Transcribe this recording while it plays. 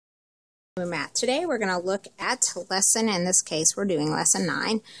Math. Today we're going to look at lesson, in this case we're doing lesson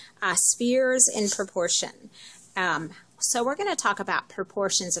 9, spheres in proportion. So we're going to talk about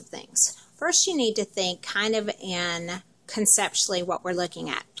proportions of things. First you need to think kind of in conceptually what we're looking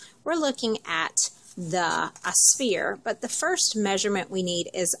at. We're looking at a sphere, but the first measurement we need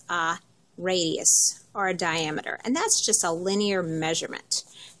is a radius or a diameter, and that's just a linear measurement.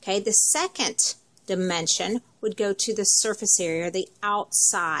 Okay, the second dimension would go to the surface area, the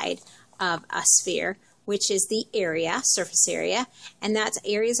outside of a sphere, which is the area, surface area, and that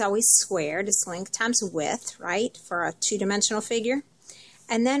area is always squared. It's length times width, right, for a two-dimensional figure.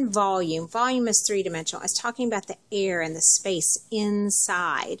 And then volume. Volume is three-dimensional. It's talking about the air and the space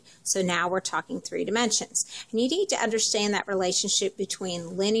inside. So now we're talking three dimensions. And you need to understand that relationship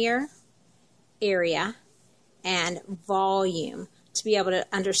between linear, area, and volume to be able to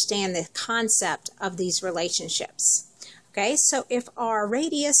understand the concept of these relationships. Okay, so if our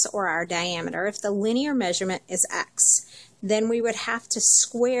radius or our diameter, if the linear measurement is x, then we would have to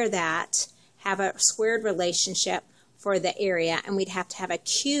square that, have a squared relationship for the area, and we'd have to have a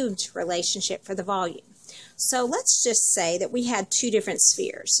cubed relationship for the volume. So let's just say that we had two different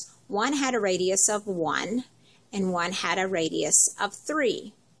spheres. One had a radius of 1, and one had a radius of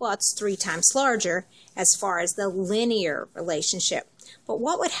 3. Well, it's 3 times larger as far as the linear relationship. But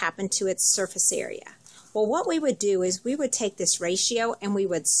what would happen to its surface area? Well, what we would do is we would take this ratio and we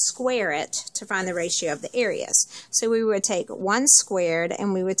would square it to find the ratio of the areas. So we would take 1 squared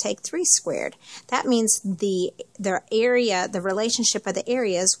and we would take 3 squared. That means the area, the relationship of the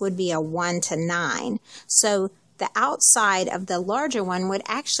areas would be a 1 to 9. So the outside of the larger one would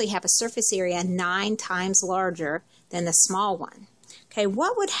actually have a surface area 9 times larger than the small one. Okay,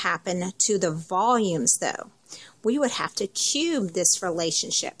 what would happen to the volumes though? We would have to cube this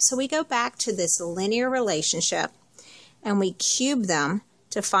relationship. So we go back to this linear relationship and we cube them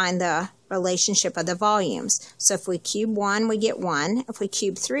to find the relationship of the volumes. So if we cube 1, we get 1. If we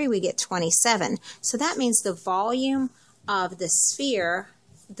cube 3, we get 27. So that means the volume of the sphere,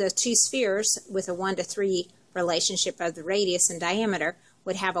 the two spheres with a 1 to 3 relationship of the radius and diameter,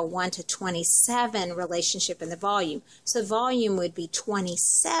 would have a 1 to 27 relationship in the volume. So the volume would be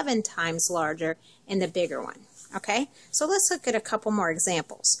 27 times larger in the bigger one. Okay, so let's look at a couple more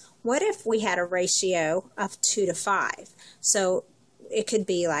examples. What if we had a ratio of 2 to 5? So it could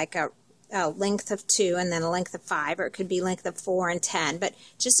be like a length of 2 and then a length of 5, or it could be length of 4 and 10, but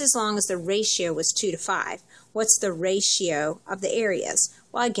just as long as the ratio was 2 to 5. What's the ratio of the areas?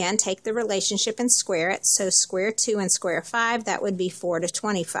 Well, again, take the relationship and square it. So square 2 and square 5, that would be 4 to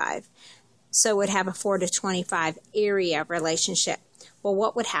 25. So it would have a 4 to 25 area relationship. Well,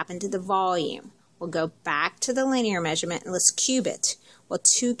 what would happen to the volume? We'll go back to the linear measurement and let's cube it. Well,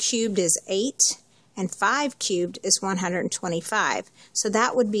 2 cubed is 8 and 5 cubed is 125. So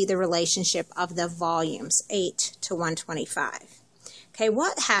that would be the relationship of the volumes, 8 to 125. Okay,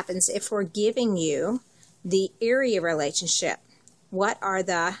 what happens if we're giving you the area relationship? What are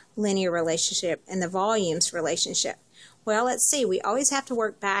the linear relationship and the volumes relationship? Well, let's see. We always have to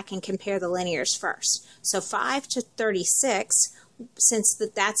work back and compare the linears first. So 5 to 36, since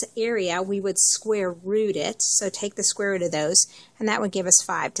that's area, we would square root it. So take the square root of those, and that would give us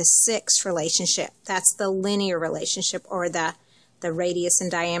 5 to 6 relationship. That's the linear relationship, or the radius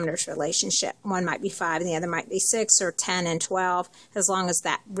and diameters relationship. One might be 5 and the other might be 6, or 10 and 12, as long as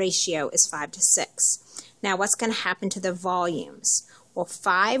that ratio is 5 to 6. Now, what's going to happen to the volumes? Well,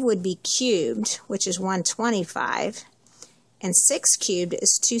 5 would be cubed, which is 125, and 6 cubed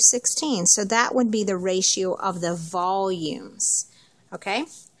is 216. So that would be the ratio of the volumes. Okay?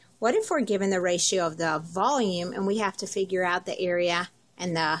 What if we're given the ratio of the volume and we have to figure out the area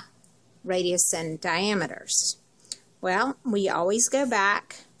and the radius and diameters? Well, we always go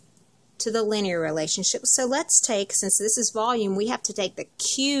back to the linear relationship. So let's take, since this is volume, we have to take the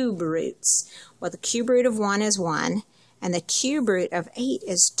cube roots. Well, the cube root of 1 is 1, and the cube root of 8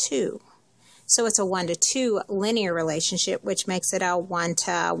 is 2. So it's a 1 to 2 linear relationship, which makes it a 1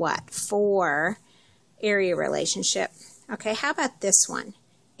 to what? 4 area relationship. Okay, how about this one?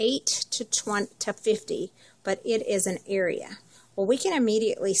 8 to 50, but it is an area. Well, we can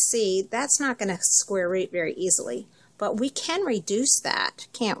immediately see that's not going to square root very easily, but we can reduce that,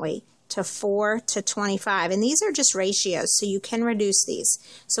 can't we, to 4 to 25. And these are just ratios, so you can reduce these.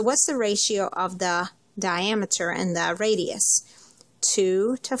 So what's the ratio of the diameter and the radius?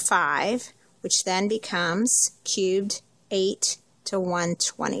 2 to 5, which then becomes cubed 8 to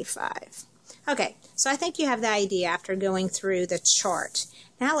 125. Okay, so I think you have the idea after going through the chart.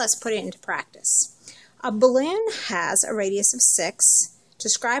 Now let's put it into practice. A balloon has a radius of 6.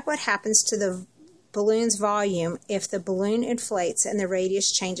 Describe what happens to the balloon's volume if the balloon inflates and the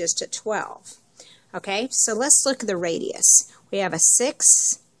radius changes to 12. Okay, so let's look at the radius. We have a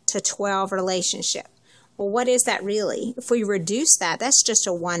 6 to 12 relationship. Well, what is that really? If we reduce that, that's just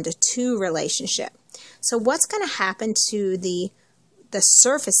a 1 to 2 relationship. So what's going to happen to the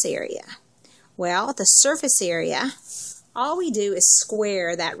surface area? Well, the surface area, all we do is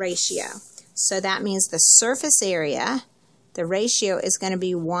square that ratio. So that means the surface area, the ratio is going to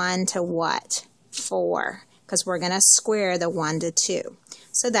be 1 to what? 4, because we're going to square the 1 to 2.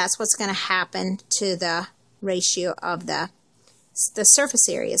 So that's what's going to happen to the ratio of the surface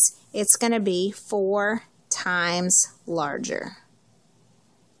areas. It's going to be 4 times larger.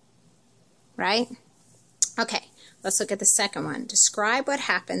 Right? Okay, let's look at the second one. Describe what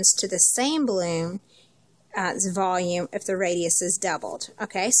happens to the same balloon's volume if the radius is doubled.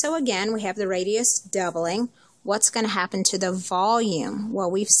 Okay, so again, we have the radius doubling. What's going to happen to the volume?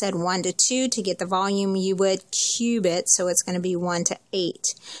 Well, we've said 1 to 2. To get the volume, you would cube it, so it's going to be 1 to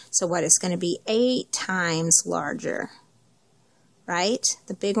 8. So what is going to be 8 times larger? Right?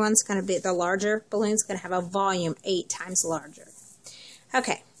 The big one's going to be, the larger balloon's going to have a volume 8 times larger.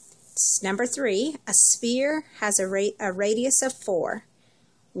 Okay, number 3, a sphere has a radius of 4.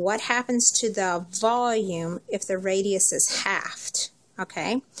 What happens to the volume if the radius is halved?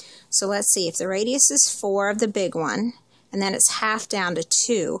 Okay, so let's see, if the radius is 4 of the big one, and then it's halved down to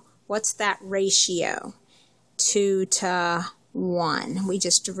 2, what's that ratio? 2 to 1. We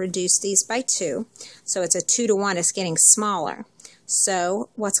just reduced these by 2, so it's a 2 to 1, it's getting smaller. So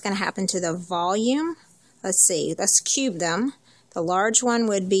what's going to happen to the volume? Let's see, let's cube them. The large one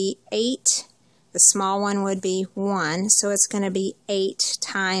would be 8, the small one would be 1, so it's going to be 8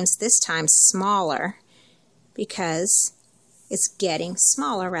 times, this time smaller, because it's getting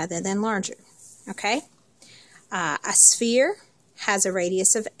smaller rather than larger. Okay? A sphere has a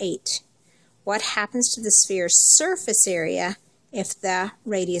radius of 8. What happens to the sphere's surface area if the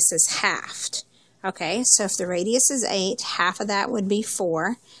radius is halved? Okay, so if the radius is 8, half of that would be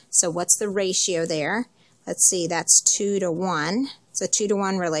 4. So what's the ratio there? Let's see, that's 2 to 1. It's a 2 to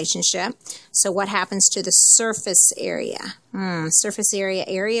 1 relationship. So what happens to the surface area? Surface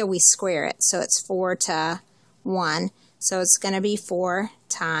area, we square it. So it's 4 to 1. So it's going to be 4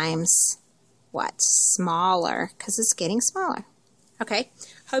 times what? Smaller, because it's getting smaller. Okay,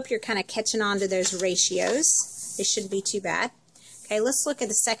 hope you're kind of catching on to those ratios. It shouldn't be too bad. Okay, let's look at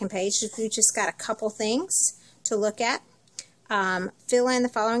the second page. We just got a couple things to look at. Fill in the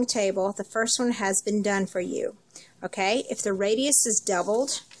following table. The first one has been done for you. Okay, if the radius is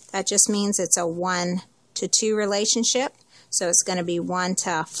doubled, that just means it's a 1 to 2 relationship. So it's going to be 1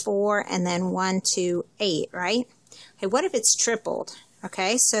 to 4 and then 1 to 8, right? Okay, what if it's tripled?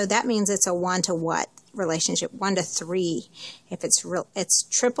 Okay, so that means it's a 1 to what relationship? 1 to 3. If it's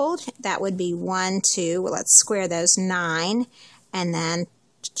tripled, that would be 1 to, well, let's square those, 9. And then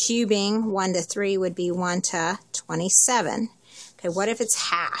cubing 1 to 3 would be 1 to 27. Okay, what if it's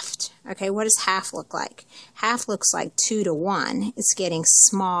halved? Okay, what does half look like? Half looks like 2 to 1. It's getting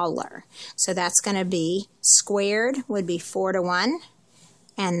smaller. So that's going to be squared would be 4 to 1.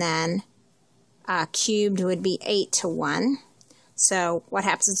 And then cubed would be 8 to 1. So what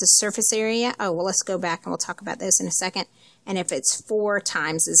happens to the surface area? Oh, well, let's go back and we'll talk about this in a second. And if it's 4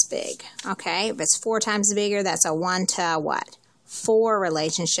 times as big, okay, if it's 4 times bigger, that's a 1 to what? 4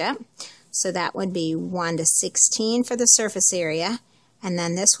 relationship. So that would be 1 to 16 for the surface area. And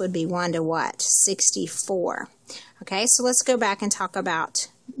then this would be 1 to what? 64. Okay, so let's go back and talk about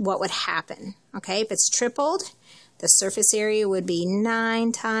what would happen. Okay, if it's tripled, the surface area would be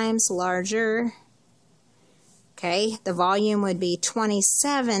 9 times larger. Okay, the volume would be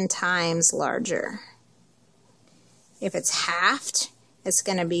 27 times larger. If it's halved, it's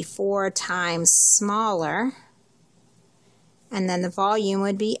going to be 4 times smaller. And then the volume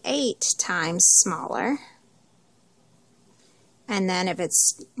would be 8 times smaller. And then if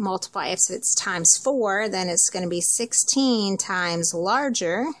it's if it's times 4, then it's going to be 16 times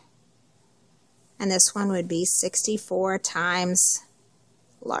larger. And this one would be 64 times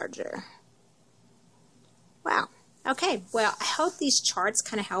larger. Wow. Okay, well, I hope these charts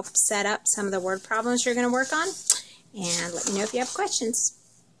kind of help set up some of the word problems you're going to work on. And let me know if you have questions.